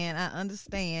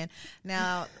understand.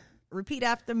 Now, repeat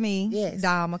after me. Yes.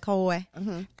 Dawn McCoy.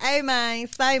 Amen.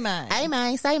 Say man.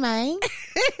 Amen. Say man.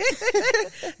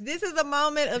 This is a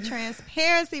moment of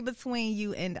transparency between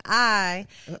you and I.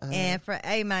 And for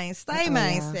Amen, Say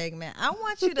Man yeah. segment, I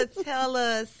want you to tell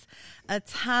us a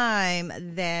time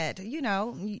that, you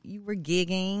were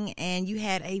gigging and you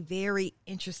had a very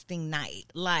interesting night,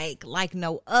 like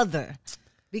no other.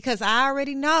 Because I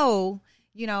already know,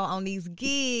 on these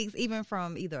gigs, even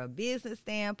from either a business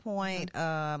standpoint,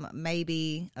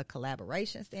 maybe a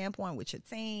collaboration standpoint with your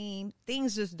team,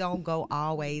 things just don't go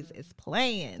always as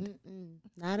planned.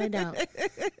 No, they don't.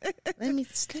 let me.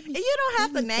 And you don't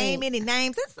have to name any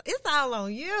names. It's all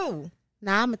on you.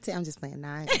 Nah, I'm just playing.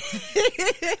 Nah.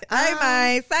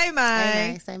 Amen. Say mine.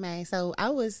 Amen. Say man. So I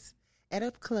was at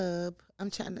a club.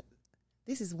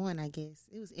 This is one, I guess.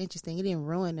 It was interesting. It didn't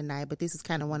ruin the night, but this is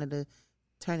kind of one of the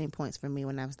turning points for me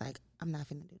when I was like, I'm not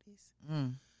finna do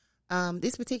this.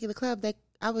 This particular club, that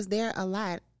I was there a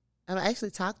lot. I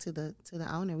actually talked to the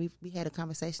owner. We had a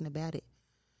conversation about it.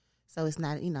 So it's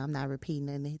not, I'm not repeating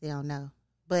it. They don't know.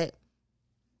 But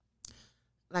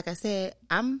like I said,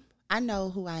 I know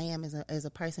who I am as a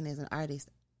person, as an artist.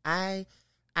 I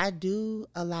do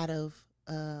a lot of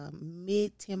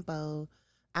mid tempo.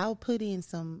 I'll put in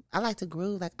some. I like to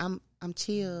groove. Like I'm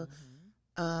chill.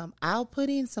 I'll put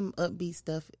in some upbeat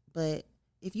stuff. But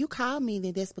if you call me,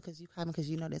 then that's because you call me because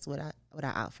that's what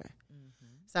I offer.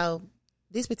 So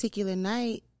this particular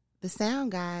night, the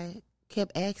sound guy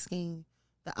kept asking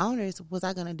the owners, was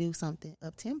I going to do something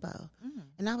up tempo?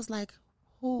 And I was like,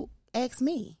 who asked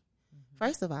me?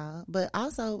 First of all, but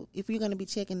also if you're going to be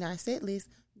checking our set list,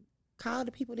 call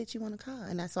the people that you want to call.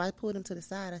 And so I pulled him to the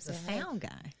side. I said, The sound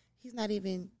guy. He's not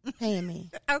even paying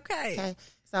me. Okay.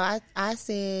 So I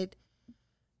said,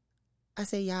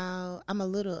 y'all, I'm a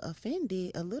little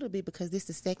offended a little bit because this is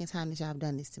the second time that y'all have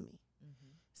done this to me.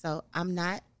 So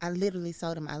I literally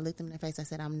told him, I looked him in the face. I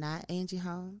said, I'm not Angie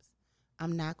Holmes.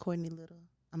 I'm not Courtney Little.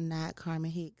 I'm not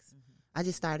Carmen Hicks. I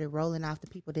just started rolling off the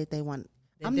people that they want.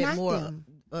 I'm not more them.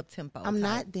 Up tempo. I'm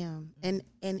not them. And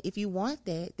if you want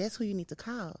that, that's who you need to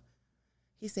call.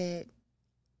 He said,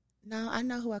 no, I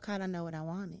know who I called. I know what I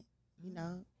wanted,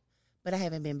 but I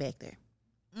haven't been back there.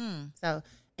 So,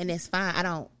 and that's fine. I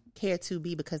don't care to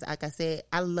be because, like I said,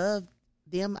 I love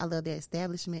them. I love their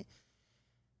establishment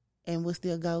and will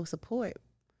still go support.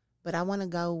 But I want to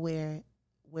go where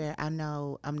I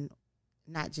know I'm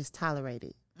not just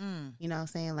tolerated. You know what I'm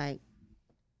saying? Like,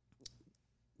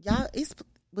 y'all,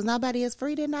 was nobody else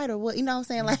free that night or what? You know what I'm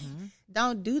saying? Like,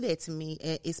 don't do that to me,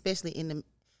 especially in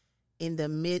the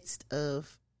midst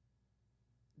of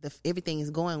everything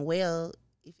is going well.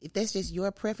 If that's just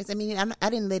your preference, I mean, I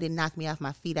didn't let it knock me off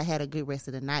my feet. I had a good rest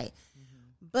of the night.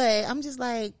 But I'm just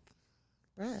like,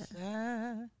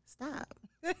 bruh, stop.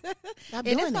 Stop doing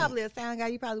And it's it. probably a sound guy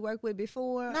you probably worked with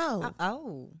before. No.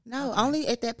 No, only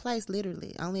at that place,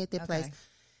 literally. Only at that place.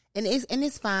 And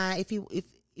it's fine. If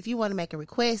you want to make a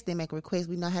request, then make a request.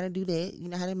 We know how to do that. You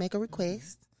know how to make a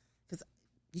request. Because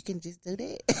you can just do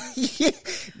that.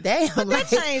 Damn. But that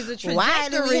changed the trajectory. Why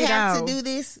do we have though. to do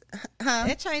this? Huh?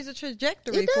 That changed the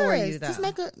trajectory It does. for you, though.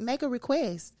 Just make a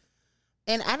request.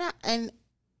 And I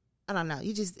don't know.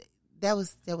 That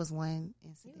was one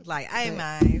incident. Like, hey,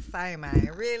 man, say,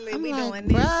 man, really? I'm We like, doing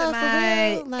this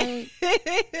bruh, tonight? for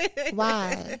real? Like,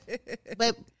 why?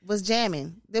 But was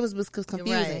jamming. That was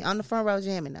confusing. Right. On the front row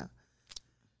jamming, though.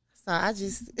 So I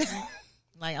just,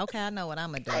 Like, okay, I know what I'm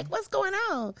going to do. like, what's going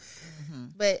on?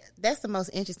 But that's the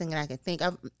most interesting that I can think.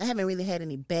 I haven't really had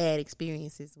any bad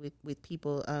experiences with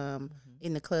people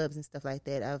in the clubs and stuff like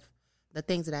that. The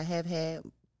things that I have had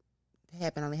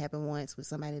only happened once with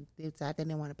somebody that decided they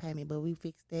didn't want to pay me, but we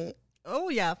fixed that. Oh,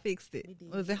 y'all fixed it. We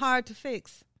did. Was it hard to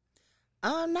fix?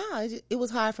 No, it was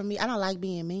hard for me. I don't like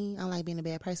being mean. I don't like being a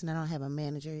bad person. I don't have a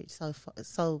manager.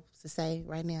 So to say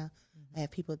right now, I have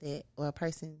people that, or a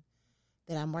person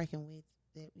that I'm working with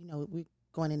that, we're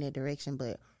going in that direction.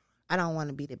 But I don't want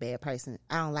to be the bad person.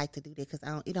 I don't like to do that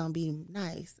because it don't be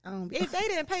nice. I don't be, If they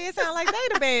didn't pay, it sound like they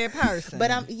the bad person. but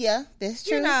that's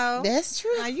true. You know, that's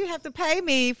true. now you have to pay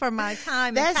me for my time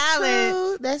and That's talent.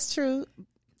 true. That's true.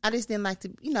 I just didn't like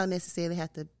to, necessarily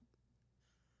have to.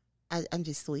 I'm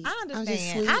just sweet. I I'm just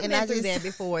understand. sweet, I've and been through that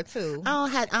before too.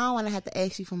 I don't want to have to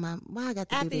ask you for why I got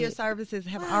to After do your that. services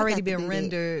have Why I already got to been do that?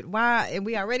 rendered, why? And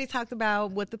we already talked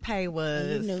about what the pay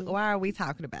was. You knew. Why are we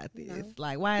talking about this? know.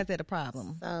 Like, why is that a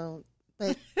problem? So,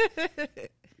 but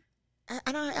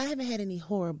I haven't had any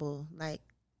horrible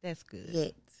That's good.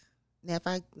 yet. Now if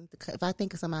I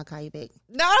think of something, I'll call you back.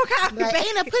 No, don't call me Like, back.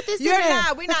 Aina, put this in You're there.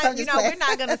 not. We're not. I'm You just know, playing. we're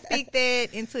not gonna speak that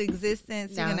into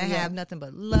existence. You're No, gonna yeah. have nothing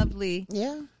but lovely,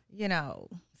 Yeah.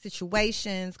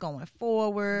 situations going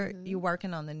forward. You're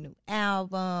working on the new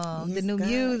album, the Yes, new God.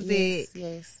 music,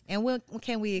 Yes. and when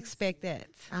can we expect that?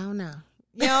 I don't know.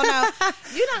 You don't know.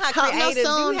 You know how creative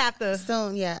you have to.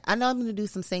 Soon, yeah. I know I'm going to do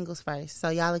some singles first. So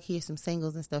y'all will hear some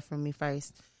singles and stuff from me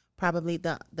first. Probably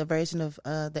the version of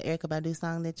the Erykah Badu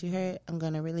song that you heard. I'm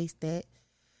going to release that.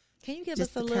 Can you give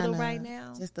Just us a to little kinda- right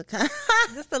now? Just the kind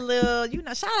Just a little,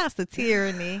 shout outs to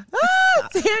Tyranny.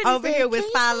 Tyranny Over said, here with "Can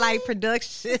you Spotlight sing?"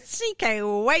 Productions. She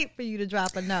can't wait for you to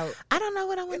drop a note. I don't know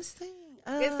what I want to sing.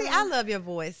 And see, I love your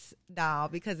voice, doll,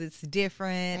 because it's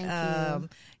different.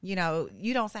 Thank You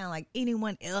don't sound like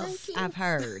anyone else Thank you. I've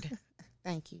heard.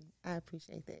 Thank you. I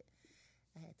appreciate that.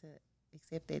 I had to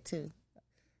accept that too.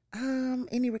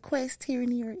 Any requests,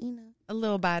 Tyranny or Ina? A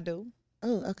little Badu.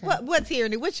 Oh, okay. What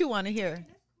Tyranny? What you want to hear?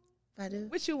 Badu?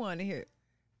 What you want to hear?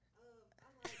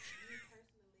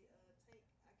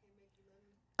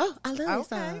 Oh, I love that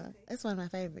Okay. song. That's one of my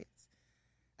favorites.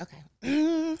 Okay.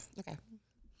 Okay.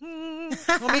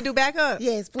 Want me to do back up?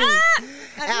 Yes, please. I'm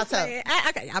just Alto. playing.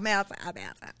 Okay, I'm outside.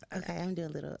 Okay, I'm doing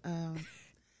a little.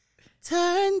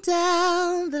 Turn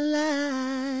down the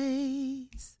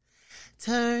lights.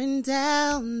 Turn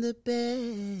down the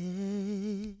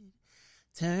bed.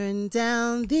 Turn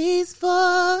down these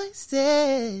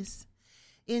voices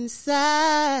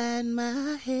inside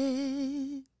my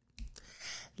head.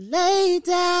 Lay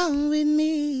down with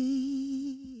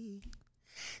me.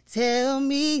 Tell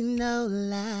me no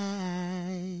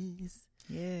lies.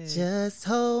 Yeah. Just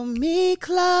hold me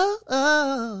close.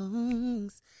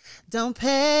 Don't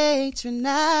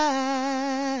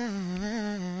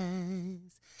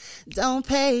patronize. Don't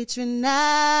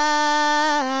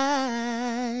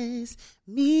patronize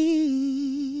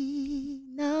me.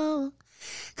 No.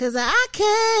 'Cause I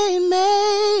can't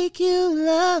make you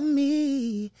love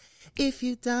me if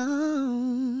you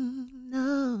don't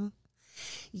know.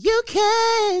 You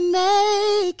can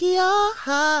make your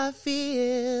heart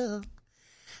feel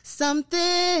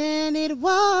something it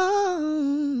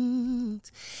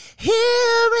won't.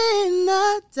 Here in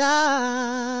the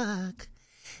dark,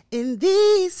 in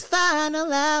these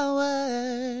final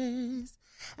hours,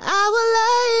 I will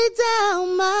lay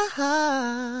down my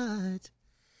heart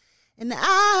and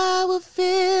I will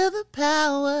feel the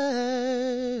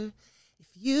power if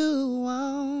you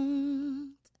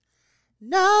won't.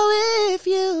 No, if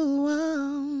you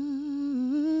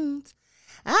won't,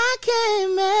 I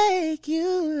can make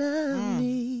you love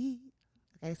me.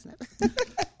 Okay, it's not. Ooh,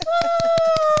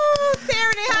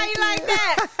 Tyranny, how you like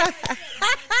that?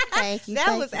 Thank you. That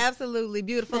thank was you. absolutely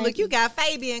beautiful. Thank Look, you you. got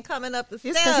Fabian coming up the It's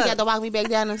because he got steps. to walk me back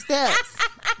down them steps.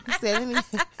 He said, "Let me."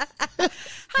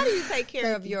 How do you take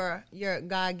care of your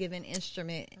God-given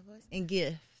instrument and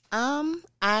gift?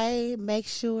 I make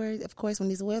sure, of course, when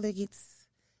this weather gets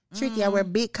tricky, I wear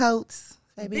big coats.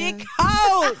 Big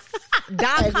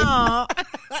coats.com.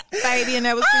 Fabian,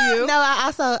 that was for you. No,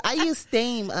 I use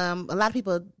steam. A lot of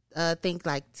people think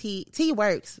like tea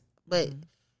works, but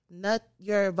not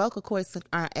your vocal cords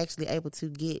aren't actually able to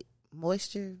get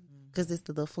moisture because it's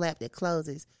the little flap that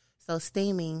closes. So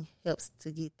steaming helps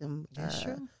to get them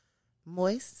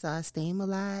moist. So I steam a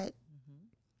lot,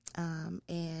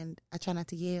 and I try not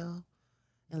to yell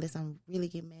unless I'm really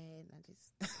get mad.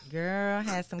 Girl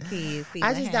has some kids. See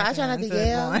I what try not to happens.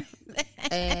 yell,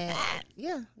 and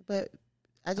yeah, but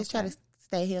I just try to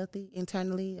stay healthy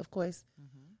internally, of course.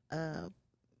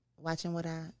 Watching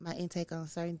my intake on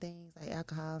certain things like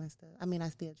alcohol and stuff. I mean, I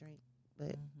still drink,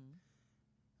 but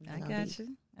I got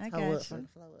you. I toe got up from you. the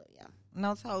flow up, yeah.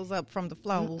 No toes up from the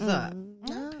flows up.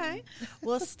 No. Okay.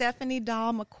 Well, Stephanie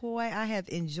Dahl McCoy, I have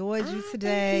enjoyed you thank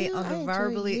today you. on I the enjoy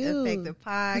Verbally you. Effective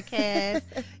podcast.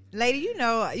 Lady, you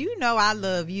know I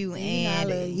love you You know I and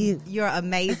love you. you're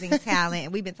amazing talent.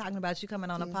 And we've been talking about you coming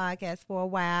on a podcast for a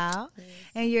while.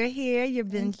 And you're here. You've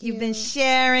been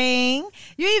sharing.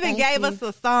 You even Thank gave you. us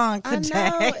a song I today.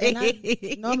 know, and I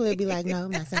normally be like, no,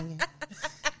 I'm not singing.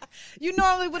 You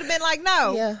normally would have been like,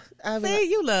 no. Yeah. I'll be See, like,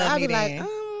 you love I'll me be then. like,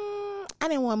 I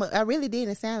didn't want to. I really did.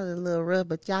 It sounded a little rough,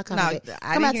 but y'all come No, out.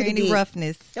 I didn't hear any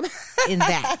roughness in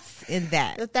that.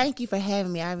 So thank you for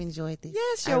having me. I've enjoyed this.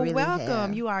 Yes, I you're really welcome.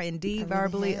 have. You are indeed I really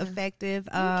verbally have. effective.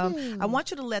 you. I want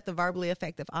you to let the verbally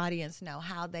effective audience know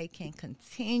how they can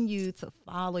continue to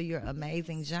follow your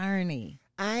amazing journey.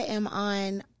 I am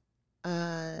on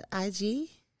IG,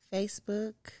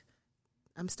 Facebook.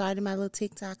 I'm starting my little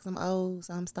TikToks. I'm old,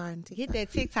 so I'm starting TikTok. Get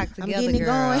that TikTok I'm together, getting it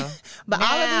girl. going. But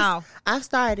Now. all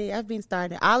of this, I've been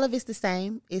starting. All of it's the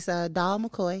same. It's Doll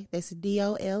McCoy. That's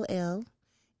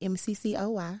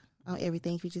DOLLMCCOY on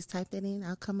everything. If you just type that in,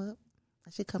 I'll come up.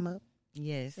 I should come up.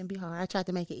 Yes. And be hard. I tried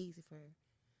to make it easy for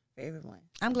everyone.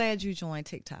 I'm glad you joined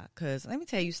TikTok because let me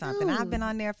tell you something. I've been Ooh.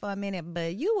 on there for a minute,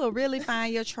 but you will really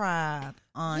find your tribe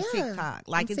on Yeah, TikTok.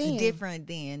 Like I'm it's seeing. different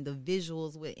than the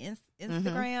visuals with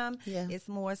Instagram. Yeah. It's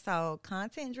more so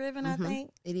content driven, I think.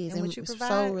 It is, And and what you it's provide.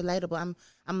 so relatable.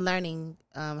 I'm learning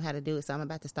how to do it, so I'm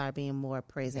about to start being more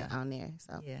present on there.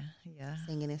 So Yeah.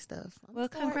 singing and stuff. Well,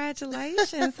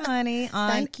 congratulations, honey, on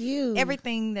Thank you.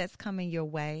 everything that's coming your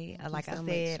way. Like you I so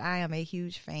said, much. I am a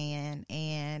huge fan,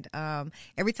 and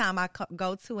every time I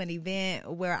go to an event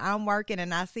where I'm working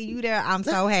and I see you there, I'm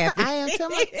so happy. I am too.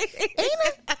 I'm like,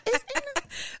 Ina, it's Ina.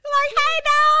 Like, hey,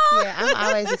 dog. Yeah, I'm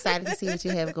always excited to see what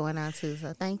you have going on too.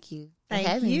 So thank you. for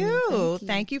having me.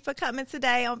 Thank you for coming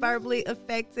today on Verbally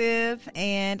Effective.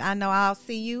 And I know I'll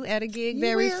see you at a gig You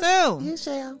very will. soon. You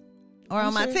shall. Or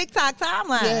on my sure. TikTok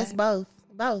timeline. Yes, both.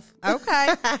 Okay.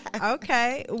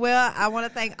 Okay. Well, I want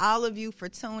to thank all of you for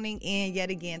tuning in yet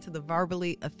again to the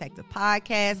Verbally Effective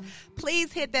Podcast.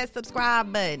 Please hit that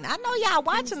subscribe button. I know y'all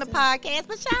watching the podcast,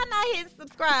 but y'all not hitting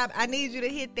subscribe. I need you to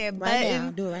hit that Right button.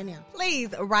 now. Do it right now. Please,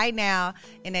 right now,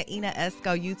 in the Ina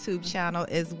Esco YouTube channel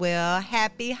as well.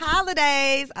 Happy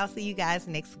holidays. I'll see you guys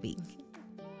next week.